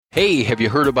Hey, have you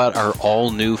heard about our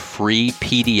all-new free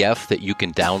PDF that you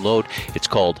can download? It's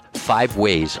called 5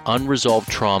 Ways Unresolved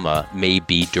Trauma May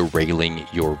Be Derailing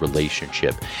Your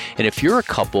Relationship. And if you're a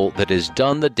couple that has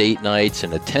done the date nights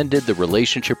and attended the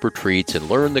relationship retreats and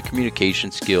learned the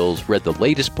communication skills, read the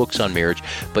latest books on marriage,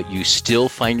 but you still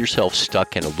find yourself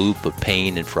stuck in a loop of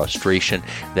pain and frustration,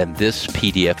 then this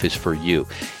PDF is for you.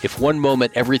 If one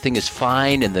moment everything is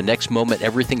fine and the next moment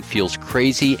everything feels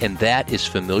crazy and that is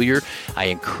familiar, I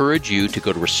encourage you to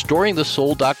go to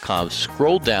restoringthesoul.com,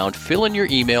 scroll down, fill in your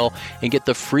email, and get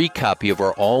the free copy of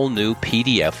our all-new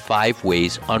PDF, 5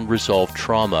 Ways Unresolved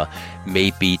Trauma May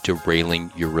Be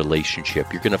Derailing Your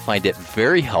Relationship. You're going to find it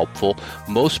very helpful.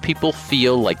 Most people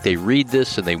feel like they read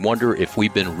this and they wonder if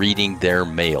we've been reading their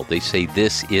mail. They say,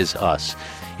 this is us.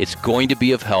 It's going to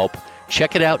be of help.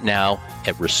 Check it out now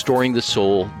at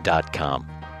restoringthesoul.com.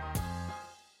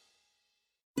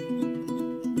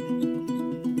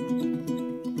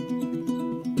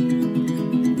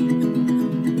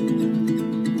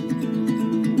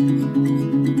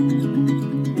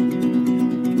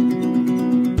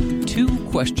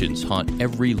 Questions haunt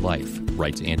every life,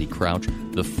 writes Andy Crouch.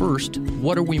 The first,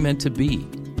 what are we meant to be?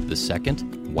 The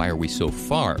second, why are we so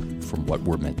far from what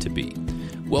we're meant to be?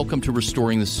 Welcome to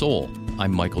Restoring the Soul.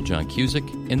 I'm Michael John Cusick,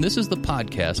 and this is the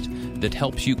podcast that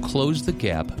helps you close the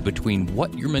gap between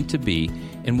what you're meant to be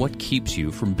and what keeps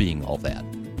you from being all that.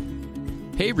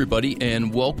 Hey, everybody,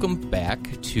 and welcome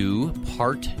back to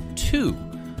part 2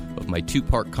 of my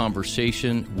 2-part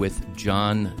conversation with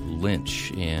John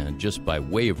Lynch. And just by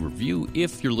way of review,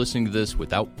 if you're listening to this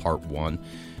without part 1,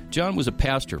 John was a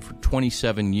pastor for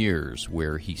 27 years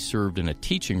where he served in a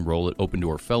teaching role at Open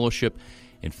Door Fellowship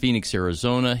in Phoenix,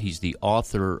 Arizona. He's the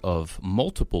author of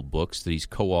multiple books that he's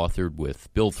co-authored with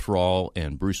Bill Thrall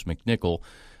and Bruce McNichol.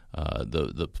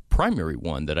 The primary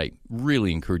one that I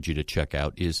really encourage you to check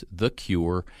out is The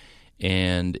Cure,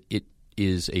 and it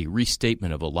is a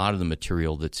restatement of a lot of the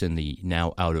material that's in the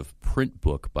now out-of-print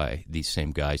book by these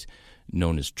same guys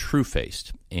known as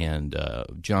True-Faced. And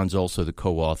John's also the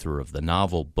co-author of the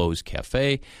novel Beau's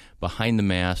Cafe, Behind the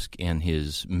Mask, and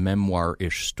his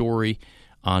memoir-ish story,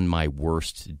 On My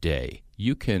Worst Day.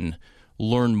 You can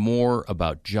learn more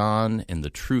about John and the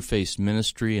True-Faced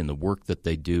ministry and the work that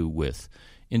they do with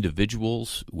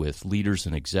individuals, with leaders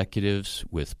and executives,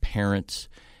 with parents,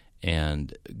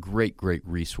 and great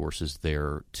resources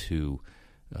there to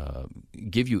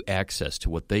give you access to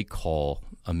what they call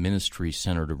a ministry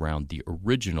centered around the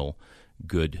original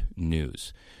good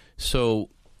news.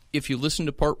 So if you listened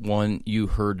to part 1, you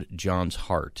heard John's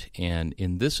heart. And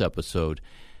in this episode,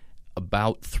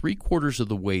 about 3/4 of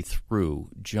the way through,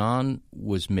 John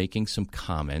was making some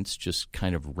comments just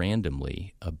kind of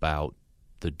randomly about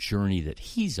the journey that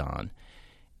he's on.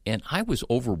 And I was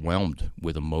overwhelmed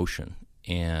with emotion.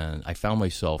 And I found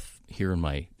myself here in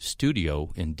my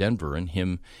studio in Denver and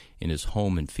him in his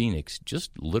home in Phoenix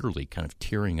just literally kind of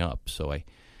tearing up. So I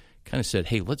kind of said,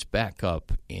 hey, let's back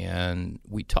up. And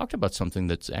we talked about something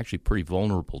that's actually pretty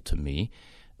vulnerable to me,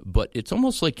 but it's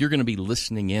almost like you're going to be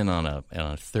listening in on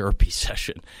a therapy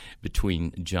session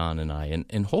between John and I.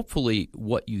 And hopefully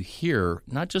what you hear,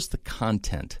 not just the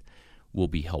content, will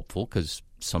be helpful, because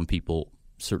some people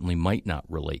certainly might not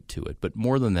relate to it. But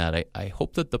more than that, I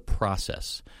hope that the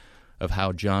process of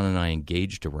how John and I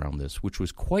engaged around this, which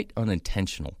was quite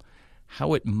unintentional,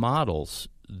 how it models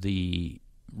the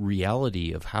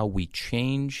reality of how we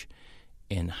change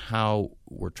and how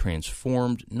we're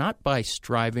transformed, not by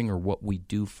striving or what we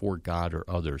do for God or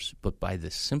others, but by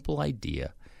the simple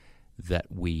idea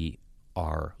that we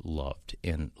are loved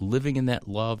and living in that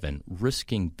love and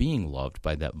risking being loved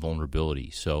by that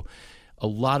vulnerability. So a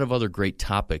lot of other great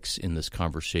topics in this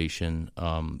conversation,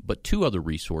 but 2 other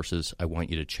resources I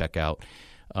want you to check out.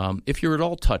 If you're at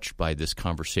all touched by this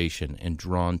conversation and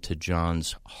drawn to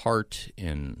John's heart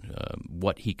and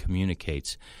what he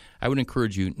communicates, I would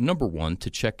encourage you, number 1,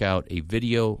 to check out a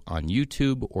video on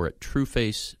YouTube or at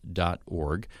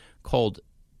trueface.org called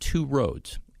 2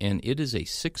 Roads. And it is a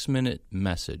 6-minute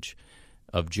message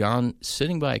of John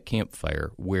sitting by a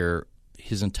campfire where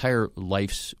his entire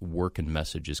life's work and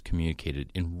message is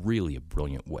communicated in really a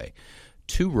brilliant way.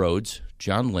 2 Roads,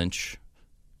 John Lynch,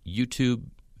 YouTube,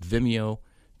 Vimeo,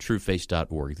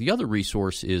 trueface.org. The other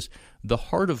resource is the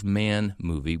Heart of Man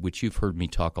movie, which you've heard me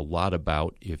talk a lot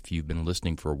about if you've been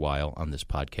listening for a while on this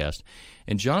podcast.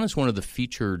 And John is one of the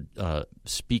featured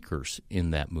speakers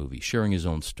in that movie, sharing his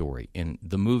own story. And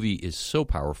the movie is so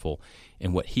powerful,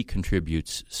 and what he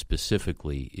contributes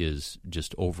specifically is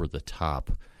just over the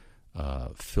top,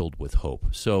 filled with hope.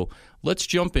 So let's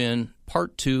jump in.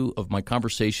 Part 2 of my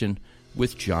conversation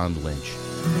with John Lynch.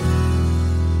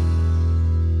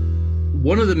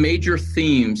 One of the major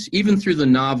themes, even through the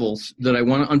novels, that I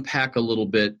want to unpack a little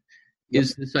bit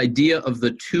is this idea of the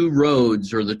two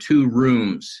roads or the two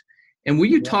rooms. And will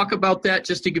you talk about that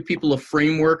just to give people a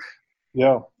framework?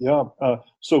 Yeah.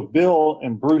 So Bill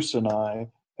and Bruce and I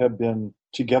have been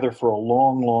together for a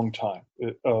long, long time.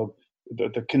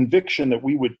 The conviction that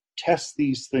we would test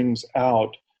these things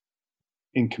out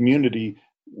in community.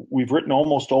 We've written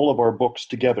almost all of our books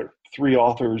together, 3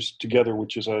 authors together,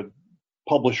 which is a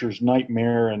publisher's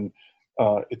nightmare, and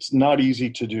it's not easy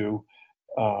to do,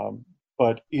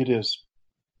 but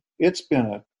it's been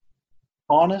an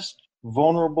honest,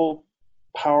 vulnerable,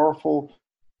 powerful,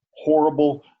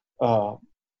 horrible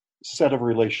set of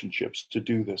relationships to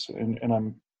do this, and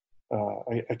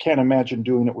I can't imagine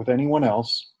doing it with anyone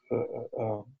else.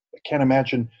 I can't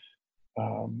imagine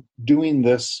doing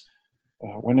this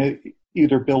when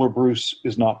either Bill or Bruce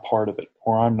is not part of it,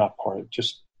 or I'm not part of it.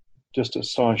 Just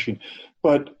astonishing.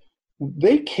 But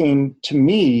they came to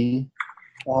me,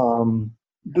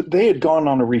 they had gone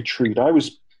on a retreat. I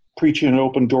was preaching an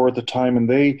open door at the time, and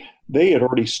they had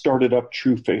already started up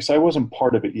True Face. I wasn't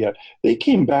part of it yet. They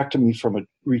came back to me from a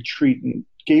retreat and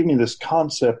gave me this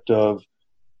concept of,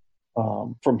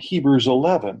 from Hebrews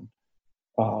 11,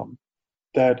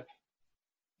 that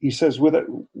he says,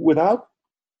 without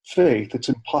faith, it's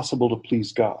impossible to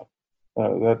please God.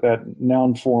 That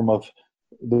noun form of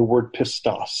the word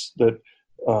pistos, that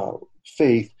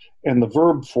faith, and the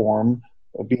verb form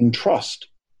being trust.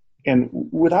 And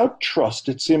without trust,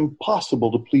 it's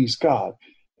impossible to please God.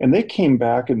 And they came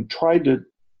back and tried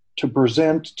to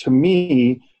present to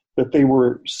me that they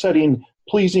were setting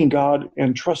pleasing God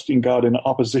and trusting God in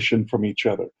opposition from each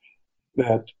other.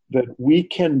 That we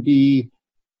can be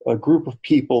a group of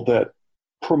people that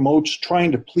promotes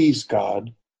trying to please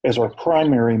God as our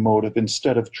primary motive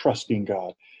instead of trusting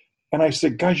God. And I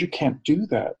said, guys, you can't do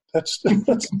that. That's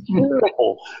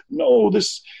terrible. No,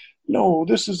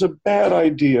 this is a bad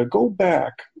idea. Go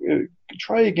back,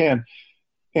 try again.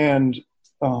 And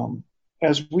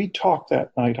as we talked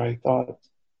that night, I thought,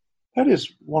 that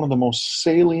is one of the most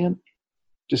salient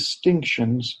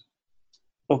distinctions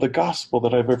of the gospel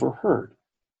that I've ever heard.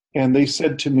 And they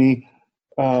said to me,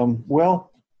 well,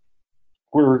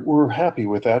 we're happy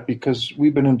with that because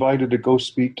we've been invited to go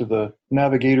speak to the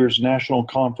Navigators National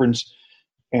Conference,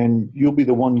 and you'll be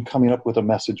the one coming up with a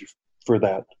message for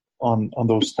that on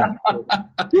those things.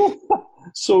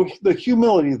 So the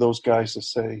humility of those guys to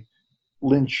say,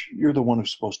 Lynch, you're the one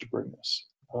who's supposed to bring this,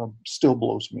 still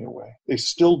blows me away. They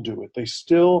still do it. They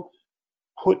still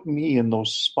put me in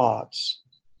those spots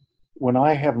when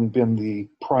I haven't been the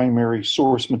primary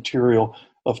source material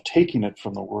of taking it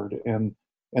from the Word,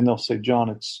 and they'll say, John,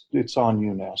 it's on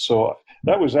you now. So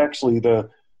that was actually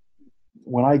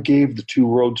when I gave the Two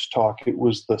Roads talk, it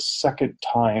was the second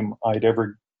time I'd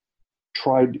ever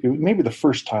tried, maybe the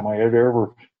first time I had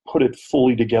ever put it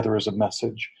fully together as a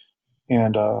message.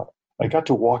 And I got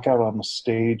to walk out on the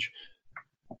stage.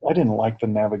 I didn't like the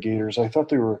Navigators. I thought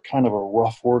they were kind of a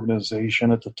rough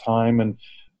organization at the time. And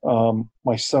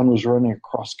my son was running a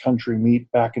cross-country meet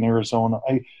back in Arizona.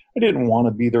 I didn't want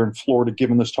to be there in Florida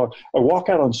giving this talk. I walk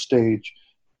out on stage,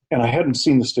 and I hadn't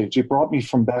seen the stage. They brought me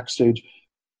from backstage,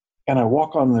 and I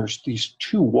walk on. There's these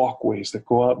 2 walkways that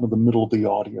go out into the middle of the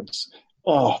audience.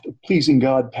 Oh, the pleasing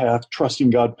God path, trusting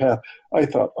God path. I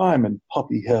thought, I'm in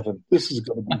puppy heaven. This is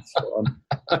going to be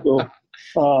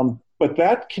fun. But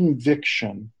that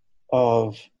conviction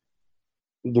of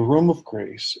the room of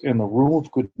grace and the room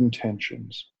of good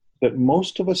intentions, that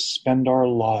most of us spend our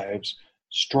lives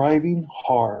striving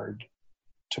hard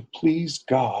to please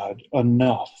God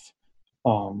enough,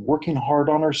 working hard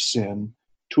on our sin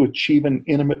to achieve an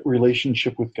intimate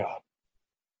relationship with God.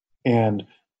 And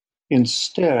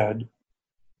instead,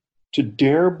 to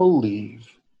dare believe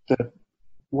that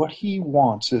what he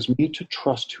wants is me to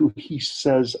trust who he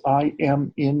says I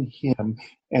am in him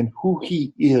and who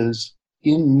he is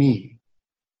in me,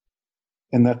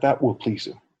 and that will please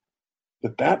him.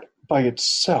 That by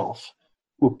itself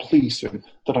will please him,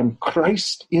 that I'm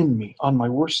Christ in me on my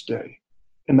worst day.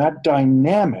 And that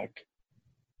dynamic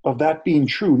of that being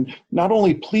true not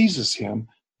only pleases him,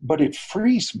 but it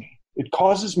frees me. It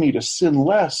causes me to sin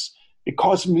less. It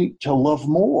causes me to love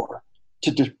more,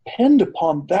 to depend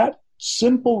upon that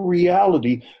simple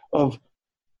reality of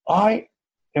I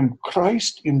am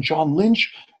Christ in John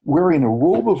Lynch, wearing a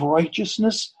robe of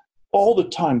righteousness all the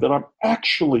time, that I'm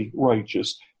actually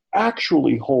righteous,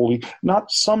 actually holy,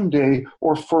 not someday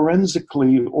or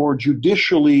forensically or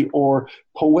judicially or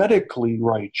poetically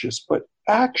righteous, but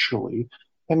actually.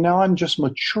 And now I'm just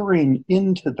maturing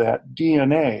into that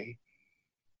DNA.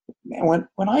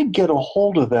 When I get a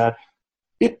hold of that,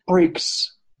 it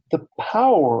breaks the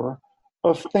power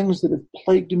of things that have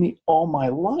plagued me all my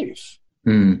life.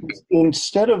 Mm.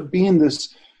 Instead of being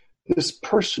this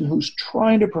person who's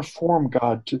trying to perform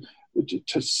God,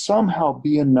 to somehow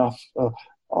be enough.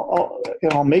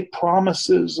 I'll make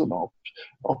promises, and I'll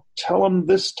tell them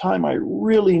this time I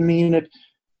really mean it.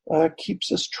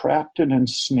 Keeps us trapped and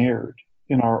ensnared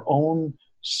in our own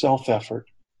self-effort.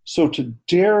 So to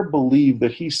dare believe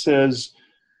that he says,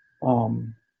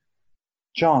 John,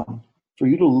 for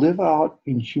you to live out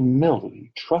in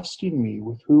humility, trusting me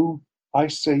with who I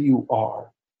say you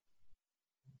are,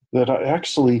 that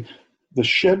the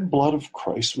shed blood of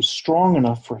Christ was strong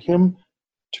enough for him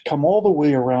to come all the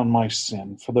way around my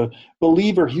sin. For the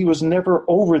believer, he was never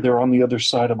over there on the other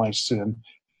side of my sin.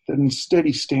 That instead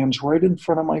he stands right in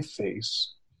front of my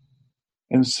face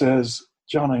and says,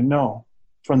 John, I know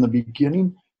from the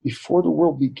beginning, before the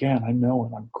world began, I know,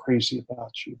 and I'm crazy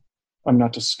about you. I'm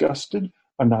not disgusted.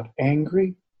 I'm not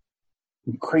angry.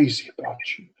 I'm crazy about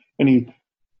you. And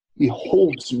he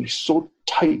holds me so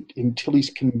tight until he's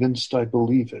convinced I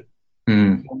believe it.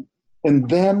 Mm. And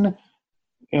then,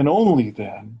 and only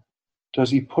then, does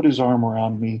he put his arm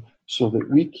around me so that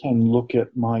we can look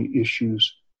at my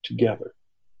issues together.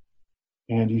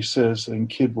 And he says, and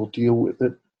kid, we'll deal with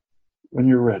it when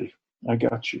you're ready. I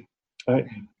got you.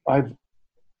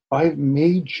 I've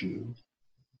made you,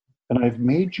 and I've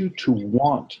made you to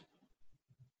want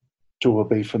to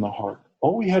obey from the heart.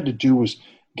 All we had to do was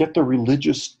get the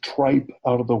religious tripe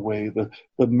out of the way,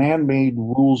 the man-made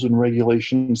rules and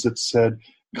regulations that said,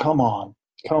 come on,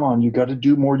 you got to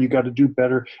do more, you got to do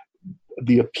better.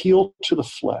 The appeal to the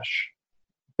flesh,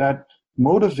 that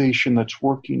motivation that's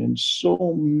working in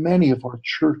so many of our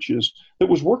churches, that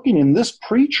was working in this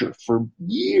preacher for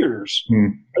years.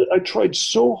 I tried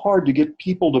so hard to get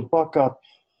people to buck up,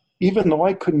 even though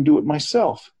I couldn't do it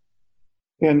myself.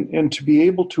 And to be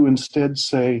able to instead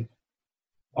say,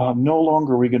 no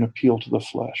longer are we going to appeal to the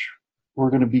flesh. We're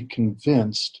going to be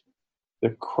convinced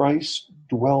that Christ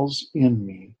dwells in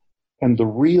me, and the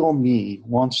real me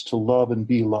wants to love and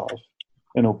be loved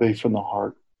and obey from the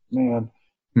heart. Man,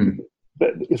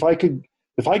 if I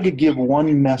could give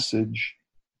one message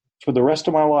for the rest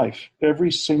of my life,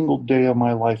 every single day of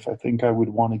my life, I think I would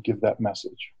want to give that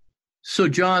message. So,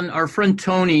 John, our friend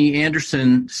Tony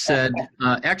Anderson said,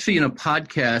 actually in a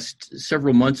podcast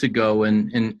several months ago,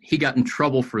 and he got in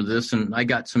trouble for this, and I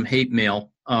got some hate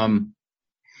mail.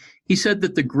 He said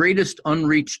that the greatest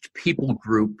unreached people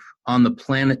group on the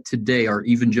planet today are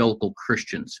evangelical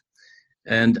Christians.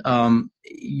 And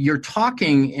you're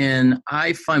talking, and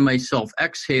I find myself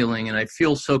exhaling, and I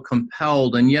feel so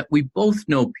compelled, and yet we both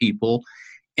know people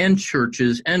and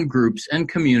churches and groups and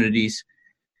communities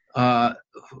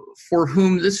for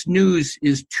whom this news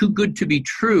is too good to be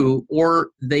true, or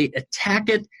they attack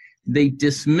it, they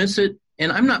dismiss it.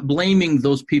 And I'm not blaming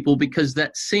those people, because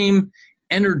that same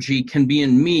energy can be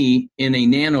in me in a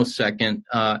nanosecond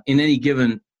in any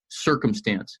given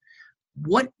circumstance.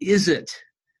 What is it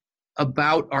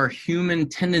about our human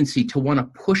tendency to want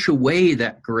to push away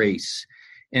that grace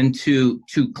and to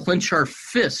clench our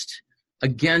fist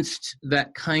against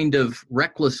that kind of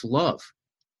reckless love?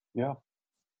 Yeah.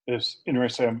 It's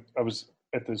interesting. I was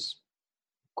at this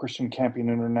Christian Camping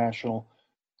International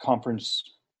conference,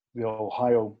 the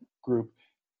Ohio group,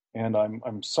 and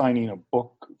I'm signing a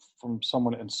book from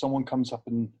someone, and someone comes up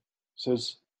and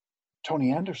says,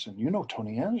 Tony Anderson, you know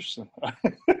Tony Anderson.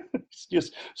 He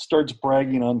just starts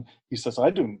bragging on, he says,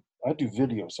 I do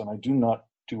videos, and I do not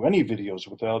do any videos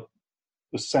without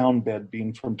the sound bed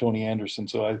being from Tony Anderson.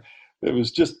 So it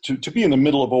was just to be in the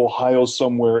middle of Ohio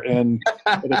somewhere and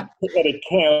at a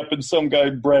camp, and some guy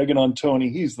bragging on Tony.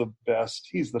 He's the best.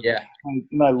 He's the best.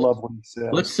 And I love what he said.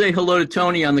 Let's say hello to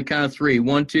Tony on the count of three.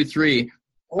 1, 2, 3. Hey,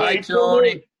 hi,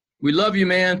 Tony. We love you,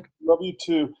 man. Love you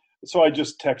too. So I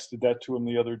just texted that to him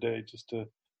the other day, just to.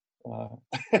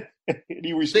 And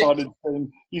he responded,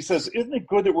 and he says, "Isn't it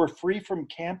good that we're free from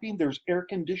camping? There's air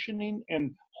conditioning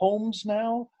and homes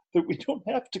now, that we don't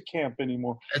have to camp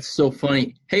anymore." That's so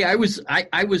funny. Hey, I was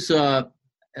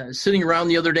sitting around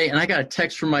the other day, and I got a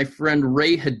text from my friend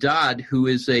Ray Haddad, who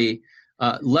is a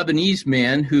Lebanese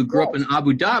man who grew up in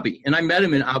Abu Dhabi, and I met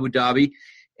him in Abu Dhabi,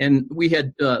 and we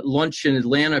had lunch in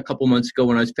Atlanta a couple months ago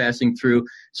when I was passing through.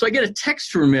 So I get a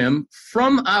text from him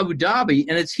from Abu Dhabi,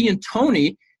 and it's he and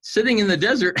Tony sitting in the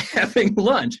desert having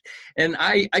lunch. And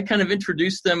I kind of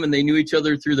introduced them, and they knew each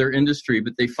other through their industry,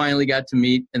 but they finally got to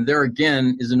meet. And there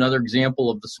again is another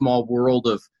example of the small world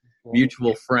of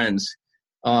mutual friends.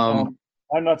 I'm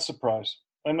not surprised.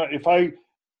 I'm not, if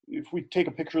we take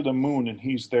a picture of the moon and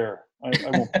he's there, I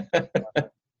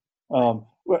won't.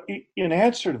 Well, in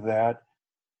answer to that,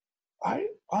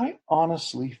 I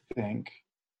honestly think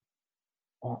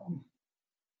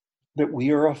that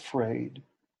we are afraid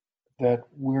that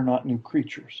we're not new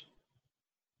creatures.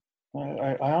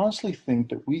 I honestly think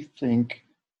that we think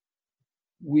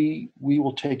we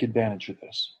will take advantage of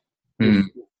this. Mm.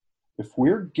 If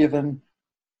we're given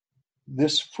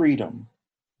this freedom,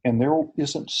 and there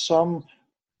isn't some,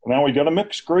 now we got to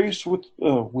mix grace with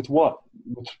what?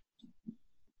 With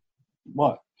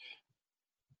what?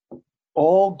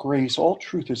 All grace, all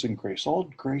truth is in grace.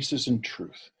 All grace is in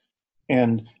truth.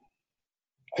 And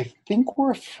I think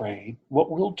we're afraid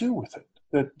what we'll do with it.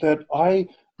 That I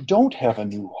don't have a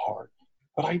new heart,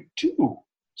 but I do.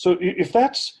 So if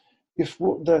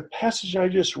the passage I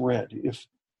just read,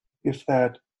 if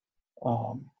that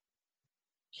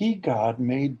He, God,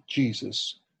 made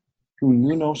Jesus, who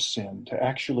knew no sin, to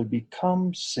actually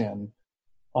become sin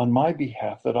on my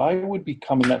behalf, that I would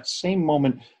become in that same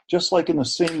moment, just like in the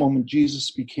same moment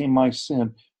Jesus became my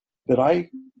sin, that I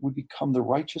would become the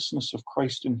righteousness of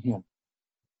Christ in him.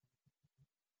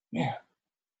 Yeah.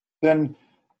 Then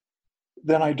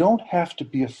I don't have to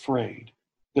be afraid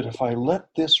that if I let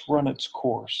this run its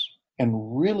course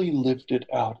and really lived it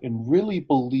out and really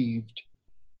believed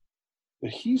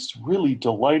that he's really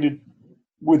delighted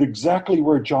with exactly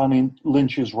where John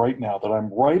Lynch is right now, that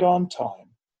I'm right on time,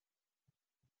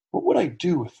 what would I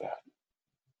do with that?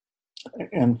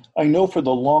 And I know for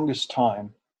the longest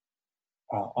time,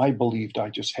 I believed I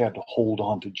just had to hold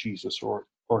on to Jesus or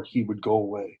he would go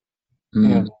away.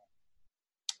 Mm. And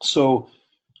so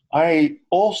I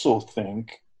also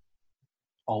think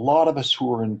a lot of us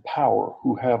who are in power,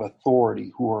 who have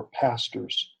authority, who are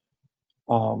pastors,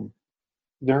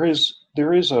 there is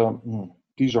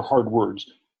these are hard words,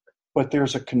 but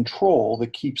there's a control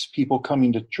that keeps people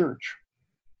coming to church.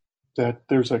 That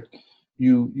there's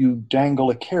you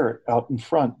dangle a carrot out in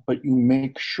front, but you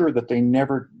make sure that they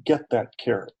never get that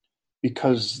carrot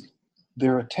because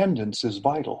their attendance is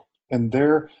vital. And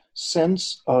their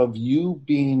sense of you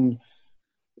being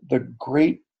the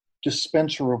great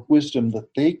dispenser of wisdom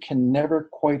that they can never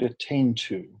quite attain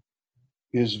to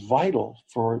is vital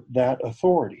for that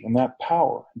authority and that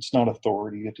power. It's not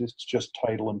authority, it's just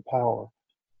title and power.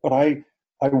 But I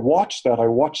watch that. I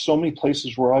watch so many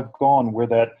places where I've gone where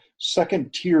that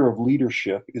second tier of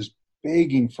leadership is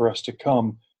begging for us to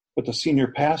come, but the senior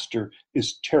pastor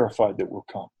is terrified that we'll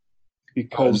come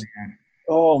because,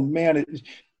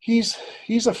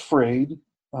 he's afraid.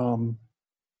 And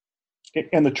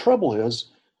the trouble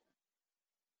is,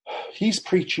 he's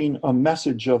preaching a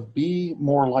message of be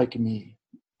more like me.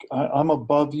 I'm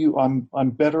above you.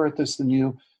 I'm better at this than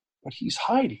you, but he's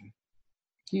hiding.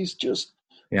 He's just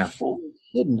full of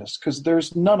hiddenness because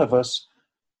there's none of us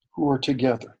who are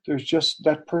together. There's just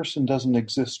that person doesn't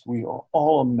exist. We are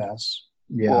all a mess.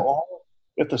 Yeah. We're all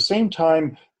at the same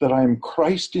time that I'm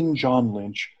Christ in John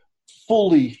Lynch,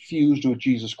 fully fused with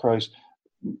Jesus Christ.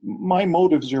 My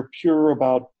motives are pure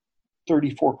about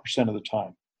 34% of the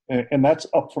time, and that's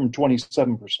up from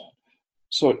 27%.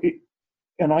 So,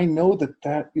 and I know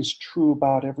that is true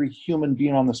about every human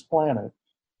being on this planet.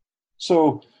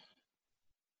 So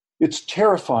it's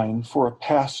terrifying for a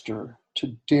pastor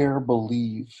to dare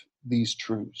believe these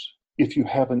truths if you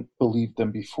haven't believed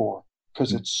them before,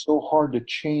 because it's so hard to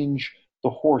change the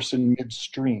horse in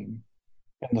midstream.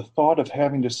 And the thought of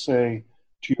having to say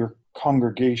to your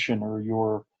congregation or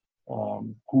your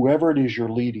whoever it is you're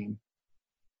leading,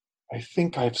 I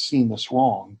think I've seen this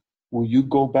wrong. Will you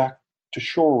go back to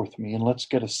shore with me and let's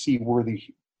get a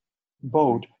seaworthy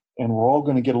boat, and we're all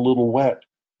going to get a little wet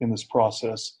in this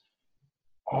process.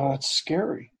 It's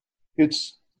scary.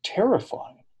 It's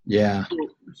terrifying. Yeah.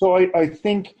 So I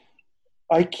think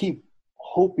I keep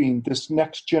hoping this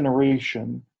next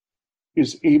generation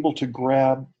is able to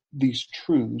grab these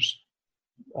truths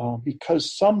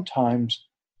because sometimes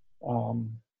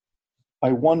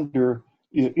I wonder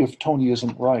if Tony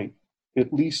isn't right,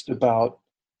 at least about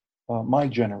my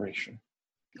generation.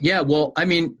 Yeah, well, I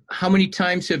mean, how many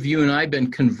times have you and I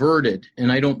been converted?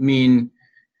 And I don't mean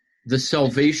the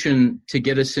salvation to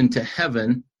get us into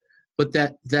heaven, but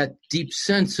that deep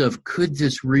sense of, could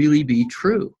this really be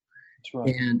true? That's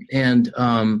right. And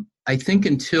I think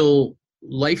until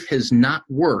life has not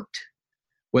worked,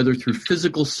 whether through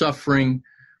physical suffering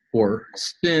or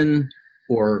sin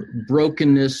or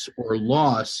brokenness or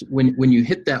loss, when you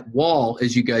hit that wall,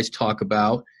 as you guys talk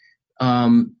about,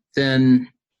 then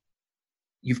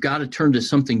you've got to turn to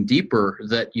something deeper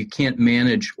that you can't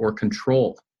manage or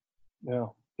control. Yeah.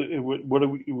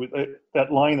 That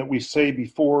line that we say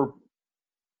before,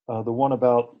 the one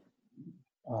about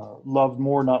love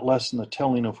more, not less, than the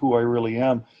telling of who I really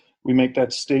am, we make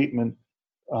that statement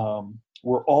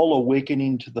we're all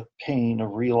awakening to the pain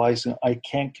of realizing I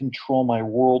can't control my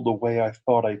world the way I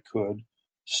thought I could,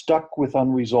 stuck with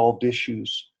unresolved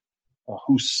issues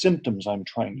whose symptoms I'm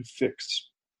trying to fix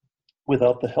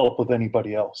without the help of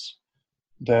anybody else.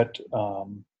 That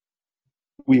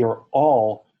we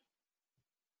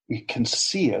can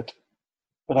see it,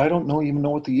 but I don't even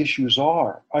know what the issues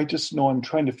are. I just know I'm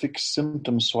trying to fix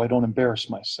symptoms so I don't embarrass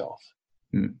myself.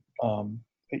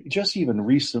 Just even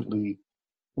recently,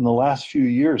 in the last few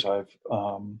years, I've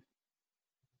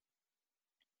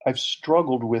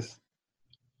struggled with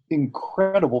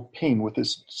incredible pain with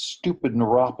this stupid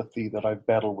neuropathy that I've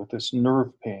battled with, this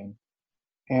nerve pain.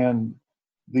 And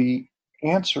the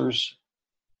answers,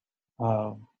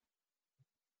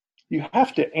 you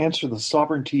have to answer the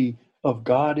sovereignty of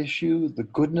God issue, the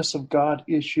goodness of God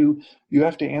issue. You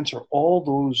have to answer all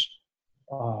those.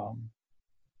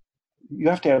 You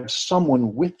have to have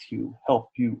someone with you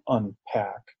help you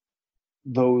unpack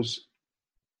those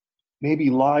maybe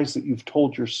lies that you've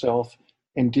told yourself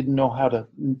and didn't know how to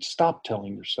stop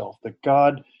telling yourself. That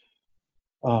God,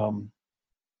 are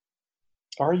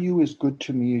you as good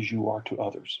to me as you are to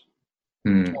others?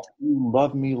 You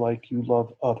love me like you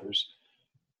love others.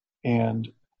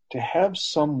 And to have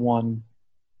someone,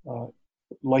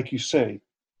 like you say,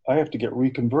 I have to get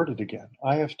reconverted again.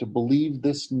 I have to believe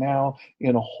this now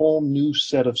in a whole new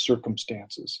set of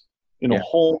circumstances, in a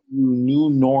whole new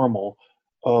normal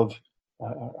of,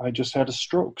 I just had a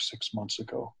stroke 6 months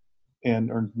ago,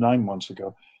 or 9 months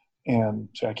ago, and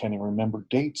I can't even remember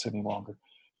dates any longer,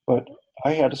 but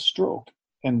I had a stroke,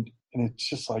 and it's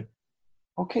just like,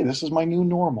 okay, this is my new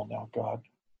normal now, God.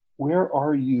 Where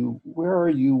are you? Where are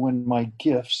you when my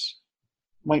gifts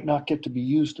might not get to be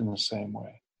used in the same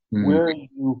way? Where are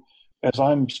you as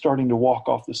I'm starting to walk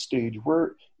off the stage?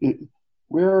 Where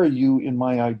are you in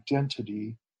my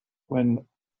identity when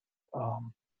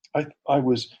I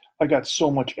got so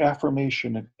much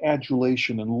affirmation and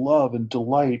adulation and love and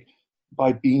delight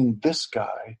by being this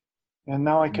guy, and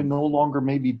now I can no longer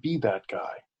maybe be that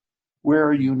guy. Where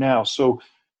are you now? So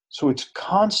it's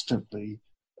constantly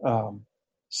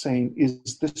saying,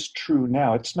 is this true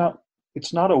now? It's not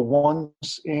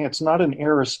an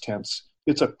aorist tense.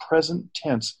 It's a present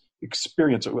tense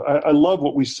experience. I love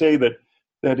what we say that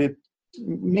it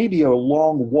may be a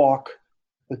long walk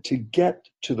to get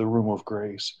to the room of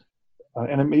grace,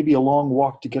 and it may be a long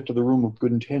walk to get to the room of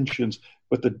good intentions,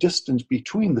 but the distance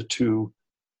between the two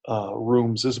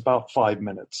rooms is about 5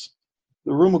 minutes.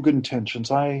 The room of good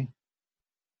intentions, I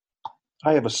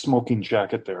have a smoking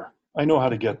jacket there. I know how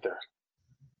to get there.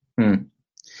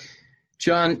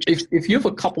 John, if you have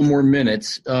a couple more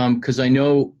minutes, because I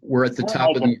know we're at the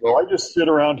top of the hour. I just sit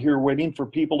around here waiting for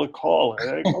people to call.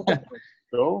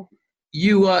 Go.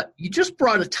 You just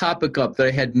brought a topic up that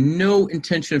I had no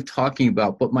intention of talking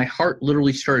about, but my heart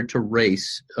literally started to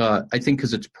race. I think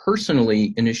because it's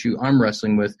personally an issue I'm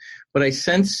wrestling with, but I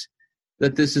sense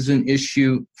that this is an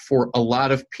issue for a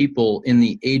lot of people in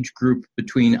the age group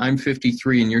between I'm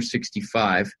 53 and you're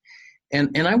 65,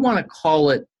 and I want to call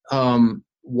it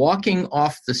walking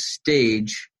off the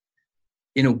stage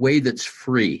in a way that's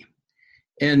free.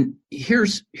 And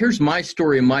here's my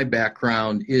story and my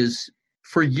background is,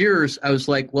 for years I was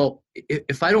like, well,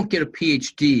 if I don't get a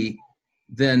PhD,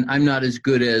 then I'm not as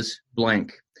good as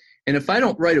blank. And if I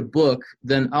don't write a book,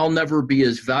 then I'll never be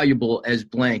as valuable as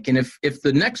blank. And if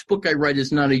the next book I write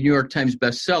is not a New York Times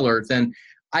bestseller, then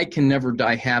I can never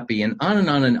die happy, and on and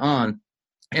on and on.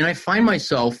 And I find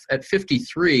myself at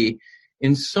 53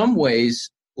 in some ways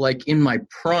like in my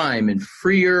prime and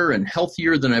freer and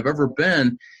healthier than I've ever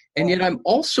been. And yet I'm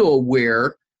also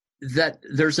aware that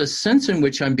there's a sense in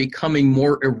which I'm becoming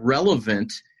more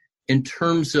irrelevant in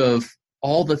terms of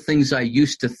all the things I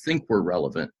used to think were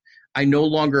relevant. I no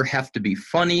longer have to be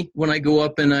funny when I go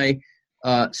up and I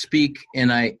speak,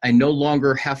 and I no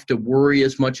longer have to worry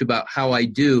as much about how I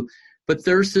do. But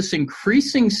there's this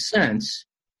increasing sense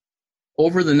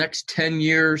over the next 10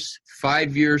 years,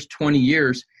 5 years, 20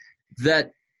 years,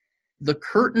 that the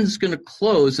curtain's going to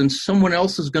close and someone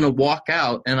else is going to walk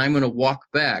out and I'm going to walk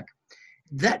back.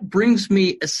 That brings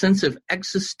me a sense of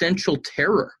existential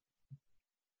terror.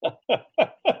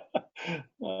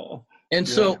 And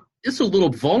so it's a little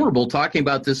vulnerable talking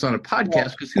about this on a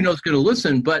podcast because who knows who's going to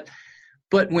listen. But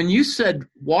when you said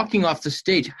walking off the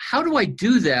stage, how do I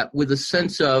do that with a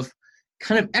sense of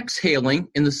kind of exhaling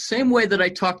in the same way that I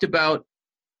talked about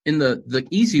in the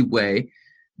easy way,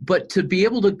 but to be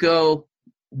able to go,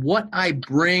 what I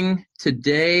bring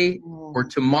today or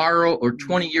tomorrow or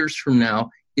 20 years from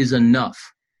now is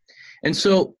enough. And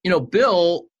so,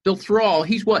 Bill Thrall,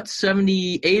 he's what,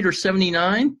 78 or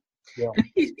 79? Yeah. And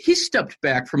he stepped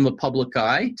back from the public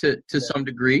eye to some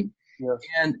degree. Yes.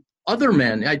 And other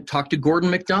men, I talked to Gordon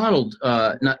MacDonald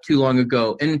not too long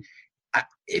ago, and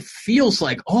it feels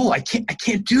like, I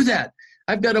can't do that.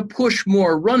 I've got to push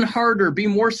more, run harder, be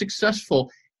more successful,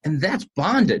 and that's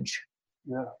bondage.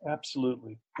 Yeah,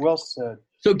 absolutely. Well said.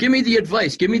 So give me the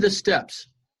advice. Give me the steps.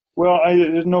 Well,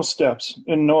 there's no steps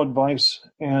and no advice.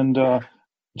 And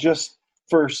just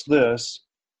first this,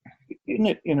 isn't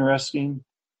it interesting?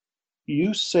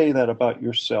 You say that about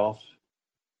yourself,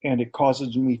 and it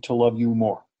causes me to love you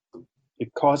more.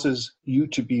 It causes you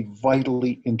to be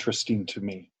vitally interesting to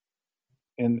me.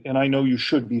 And I know you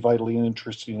should be vitally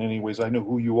interesting anyways. I know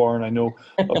who you are and I know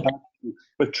about you.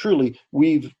 But truly,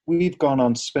 we've gone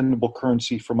on spendable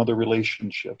currency from other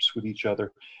relationships with each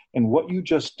other. And what you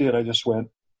just did, I just went,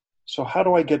 so how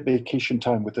do I get vacation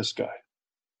time with this guy?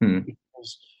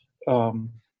 Because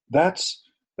that's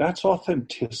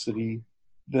authenticity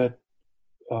that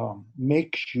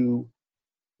makes you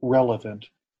relevant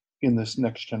in this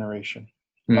next generation.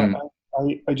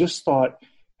 I just thought,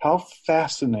 how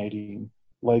fascinating,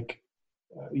 like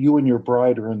you and your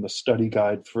bride are in the study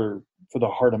guide for the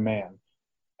heart of man.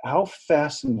 How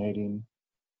fascinating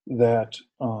that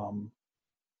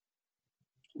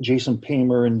Jason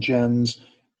Paymer and Jens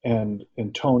and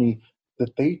Tony,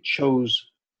 that they chose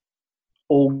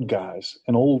old guys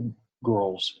and old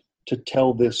girls to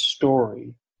tell this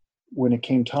story when it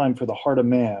came time for the heart of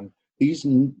man. These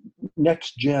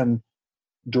next gen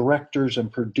directors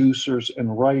and producers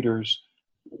and writers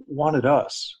wanted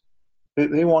us.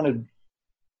 They wanted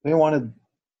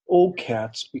old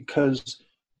cats because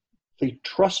they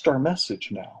trust our message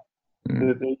now.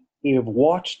 They have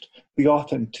watched the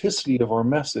authenticity of our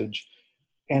message,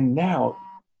 and now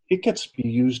it gets to be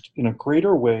used in a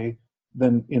greater way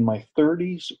than in my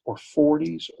 30s or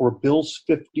 40s or Bill's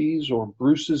 50s or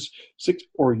Bruce's 60s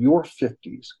or your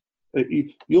 50s.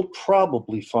 You'll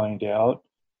probably find out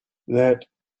that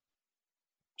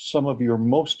some of your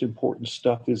most important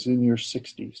stuff is in your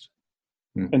 60s.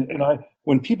 And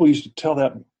when people used to tell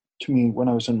that to me when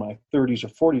I was in my 30s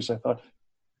or 40s, I thought,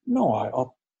 no,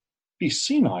 I'll be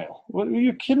senile. What, are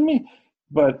you kidding me?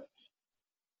 But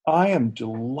I am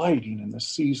delighting in this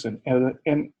season.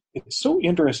 And it's so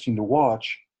interesting to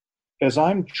watch as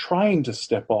I'm trying to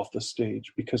step off the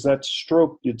stage, because that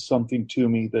stroke did something to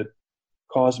me that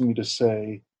caused me to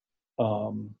say,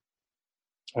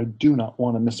 I do not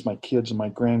want to miss my kids and my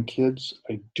grandkids.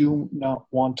 I do not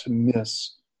want to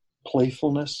miss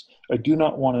playfulness. I do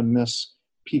not want to miss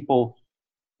people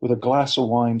with a glass of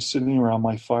wine sitting around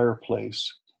my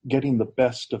fireplace, getting the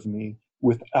best of me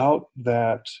without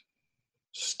that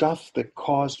stuff that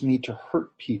caused me to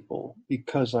hurt people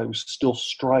because I was still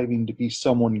striving to be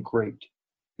someone great.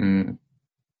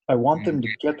 I want them to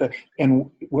get that.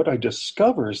 And what I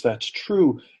discover is that's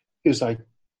true is I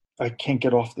can't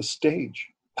get off the stage.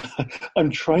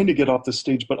 I'm trying to get off the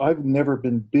stage, but I've never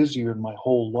been busier in my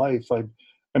whole life.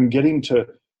 I'm getting to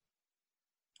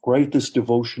write this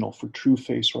devotional for True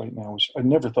Face right now. I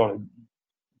never thought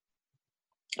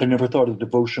a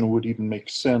devotional would even make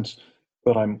sense,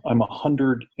 but I'm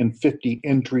 150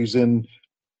 entries in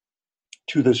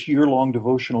to this year-long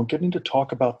devotional, getting to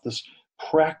talk about this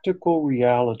practical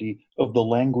reality of the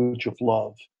language of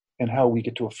love and how we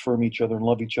get to affirm each other and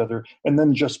love each other, and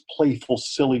then just playful,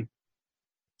 silly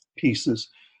pieces.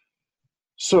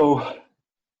 So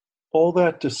all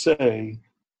that to say,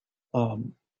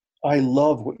 I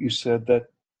love what you said, that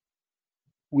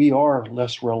we are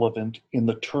less relevant in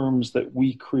the terms that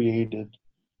we created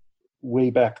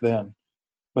way back then,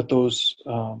 but those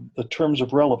the terms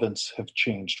of relevance have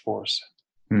changed for us.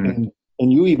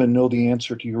 And you even know the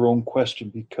answer to your own question,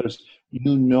 because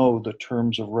you know the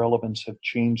terms of relevance have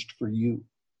changed for you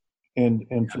and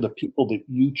for the people that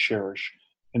you cherish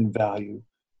and value.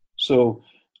 So,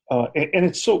 and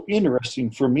it's so interesting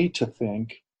for me to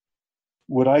think,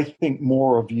 would I think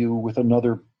more of you with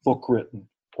another book written,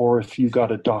 or if you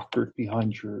got a doctorate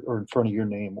behind or in front of your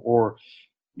name, or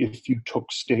if you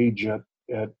took stage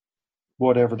at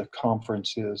whatever the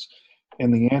conference is?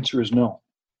 And the answer is no.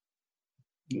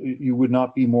 You would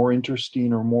not be more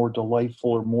interesting or more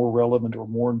delightful or more relevant or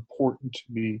more important to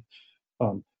me.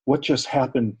 What just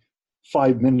happened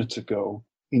 5 minutes ago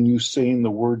in you saying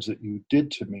the words that you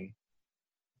did to me,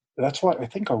 that's why I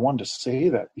think I wanted to say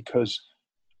that, because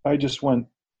I just went,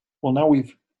 well, now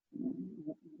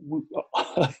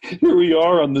here we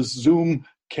are on this Zoom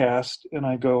cast, and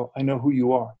I go, I know who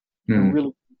you are. I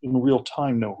really, in real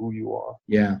time, know who you are.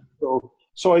 Yeah.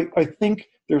 So I think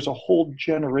there's a whole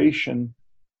generation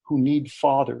who need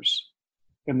fathers,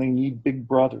 and they need big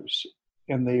brothers,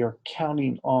 and they are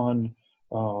counting on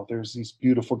There's these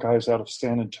beautiful guys out of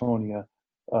San Antonio,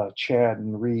 Chad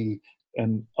and Ree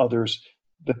and others,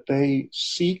 that they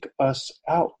seek us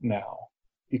out now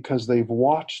because they've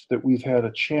watched that we've had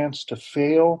a chance to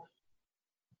fail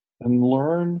and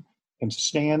learn and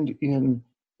stand in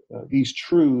these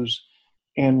truths,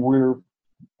 and we're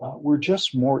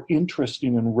just more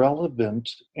interesting and relevant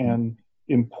and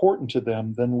important to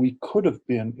them than we could have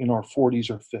been in our 40s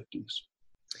or 50s.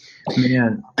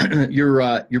 Man,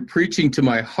 you're preaching to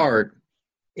my heart,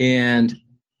 and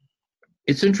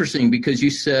it's interesting because you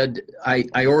said I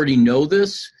already know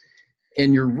this,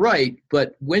 and you're right.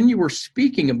 But when you were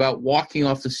speaking about walking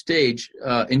off the stage,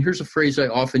 and here's a phrase I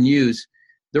often use,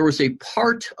 there was a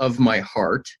part of my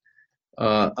heart,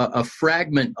 a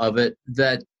fragment of it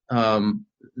that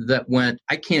went,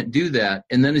 I can't do that.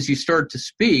 And then as you started to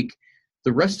speak,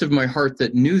 the rest of my heart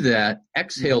that knew that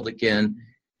exhaled again.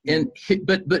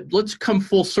 But let's come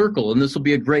full circle, and this will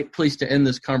be a great place to end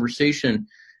this conversation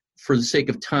for the sake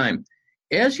of time.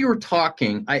 As you were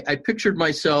talking, I pictured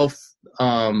myself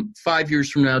 5 years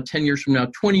from now, 10 years from now,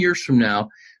 20 years from now,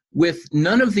 with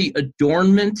none of the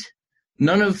adornment,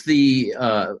 none of the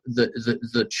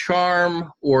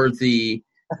charm or the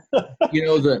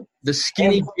the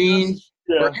skinny jeans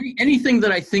or anything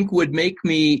that I think would make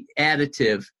me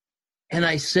additive. And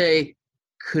I say,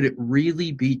 could it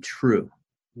really be true?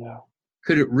 Yeah.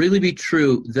 Could it really be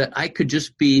true that I could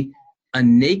just be a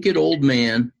naked old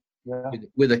man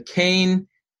with a cane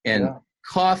and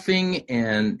coughing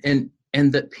and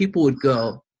that people would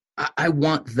go, I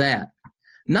want that.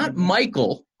 Not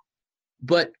Michael,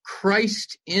 but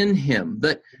Christ in him.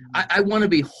 That I want to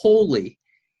be holy.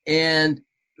 And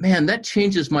man, that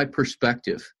changes my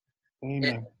perspective.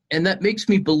 Amen. And that makes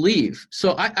me believe.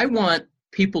 So I want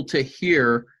people to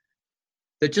hear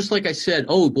that, just like I said,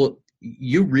 oh, well,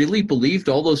 you really believed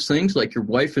all those things, like your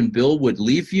wife and Bill would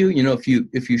leave you,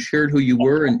 if you shared who you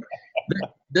were, and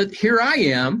that here I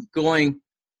am going,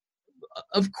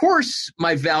 of course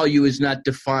my value is not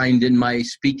defined in my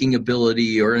speaking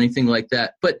ability or anything like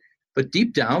that, but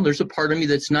deep down there's a part of me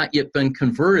that's not yet been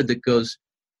converted that goes,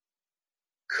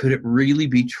 could it really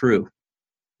be true?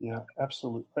 Yeah,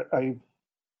 absolutely.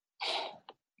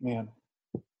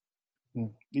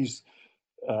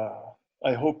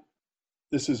 I hope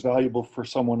this is valuable for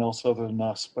someone else other than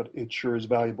us, but it sure is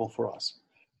valuable for us.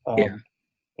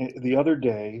 The other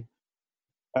day,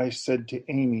 I said to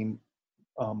Amy,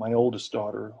 my oldest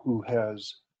daughter, who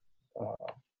has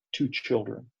 2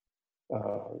 children,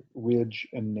 Ridge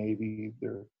and Navy,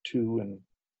 they're 2 and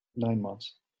 9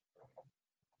 months.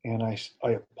 And I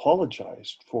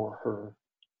apologized for her,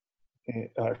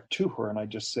 to her, and I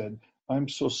just said, I'm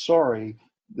so sorry,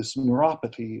 this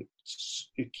neuropathy,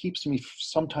 it keeps me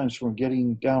sometimes from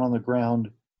getting down on the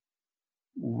ground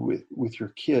with your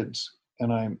kids.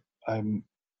 And and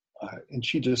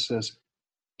she just says,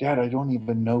 Dad, I don't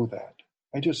even know that.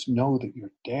 I just know that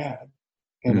you're Dad,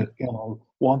 and I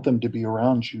want them to be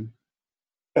around you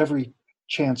every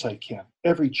chance I can.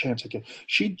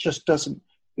 She just doesn't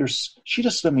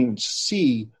even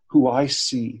see who I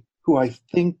see, who I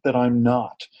think that I'm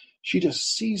not. She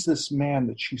just sees this man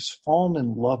that she's fallen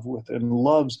in love with and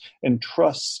loves and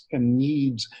trusts and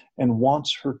needs and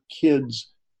wants her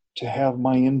kids to have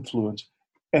my influence.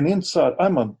 And inside,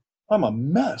 I'm a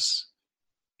mess.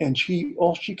 And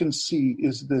all she can see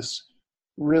is this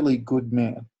really good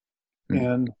man.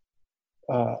 And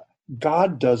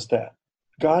God does that.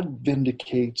 God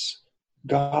vindicates.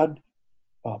 God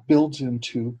builds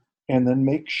into, and then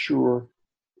makes sure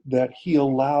that he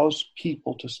allows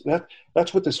people to.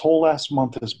 That's what this whole last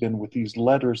month has been with these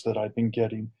letters that I've been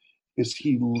getting. Is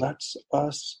he lets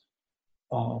us.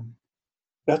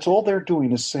 That's all they're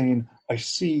doing is saying, I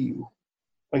see you.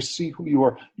 I see who you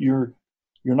are. You're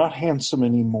not handsome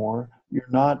anymore. You're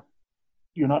not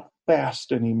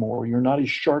fast anymore. You're not as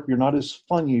sharp. You're not as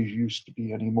funny as you used to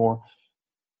be anymore.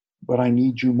 But I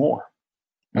need you more.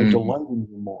 I delight in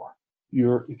you more.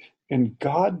 And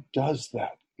God does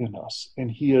that in us,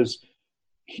 and he's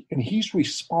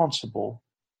responsible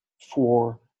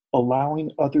for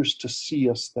allowing others to see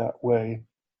us that way.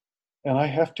 And I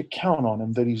have to count on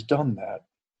him that he's done that.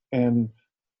 And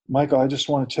Michael, I just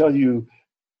want to tell you,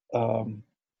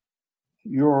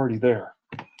 you're already there.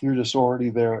 You're just already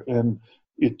there, and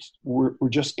we're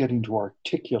just getting to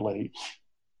articulate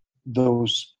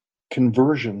those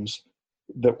conversions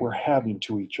that we're having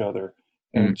to each other.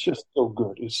 And it's just so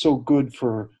good. It's so good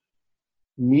for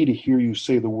me to hear you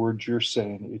say the words you're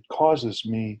saying. It causes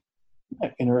me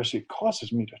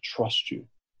to trust you,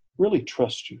 really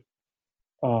trust you.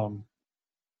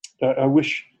 I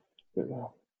wish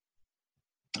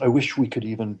we could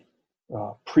even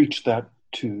preach that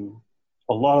to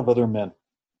a lot of other men.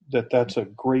 That's a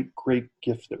great, great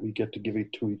gift that we get to give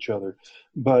it to each other.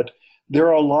 But there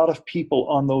are a lot of people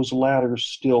on those ladders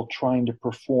still trying to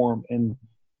perform, and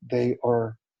they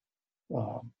are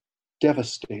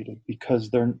devastated because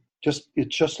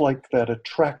it's just like that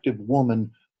attractive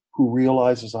woman who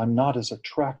realizes, I'm not as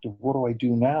attractive. What do I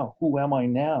do now? Who am I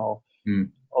now?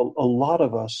 A lot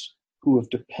of us who have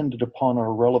depended upon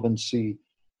our relevancy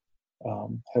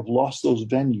have lost those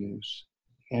venues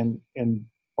and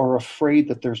are afraid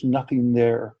that there's nothing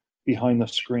there behind the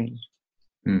screen.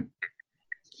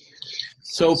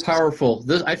 So powerful.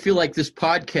 I feel like this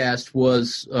podcast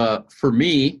was for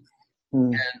me,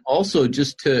 and also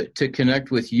just to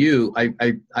connect with you.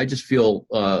 I just feel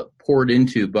poured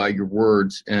into by your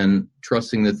words and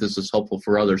trusting that this is helpful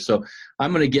for others. So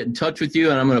I'm going to get in touch with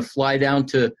you, and I'm going to fly down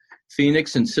to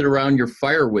Phoenix and sit around your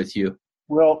fire with you.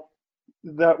 Well,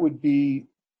 that would be,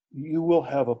 you will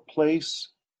have a place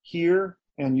here,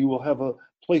 and you will have a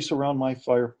place around my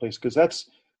fireplace, because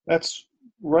that's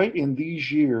right in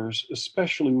these years,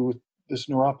 especially with this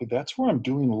neuropathy, that's where I'm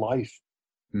doing life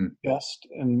best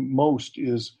and most,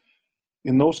 is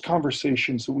in those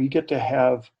conversations that we get to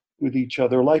have with each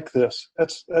other like this.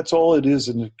 That's all it is,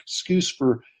 an excuse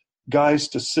for guys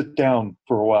to sit down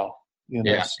for a while.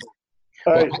 Yeah. So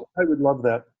I would love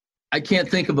that. I can't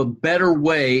think of a better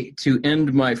way to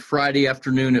end my Friday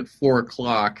afternoon at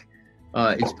 4:00.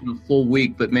 It's been a full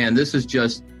week, but man, this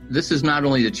is not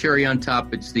only the cherry on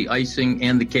top, it's the icing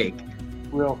and the cake.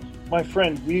 Well, my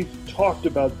friend, we've talked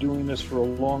about doing this for a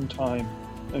long time.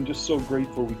 I'm just so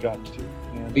grateful we got to.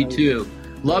 And Me too.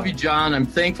 Love you, John. I'm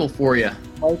thankful for you.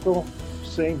 Michael,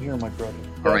 same here, my brother.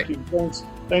 Thank you.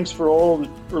 Thanks for all that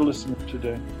are listening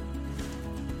today.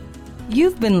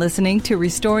 You've been listening to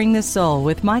Restoring the Soul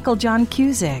with Michael John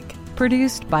Cusick,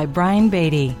 produced by Brian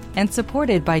Beatty and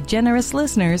supported by generous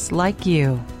listeners like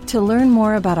you. To learn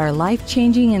more about our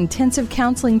life-changing intensive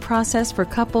counseling process for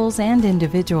couples and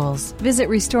individuals, visit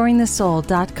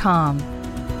restoringthesoul.com.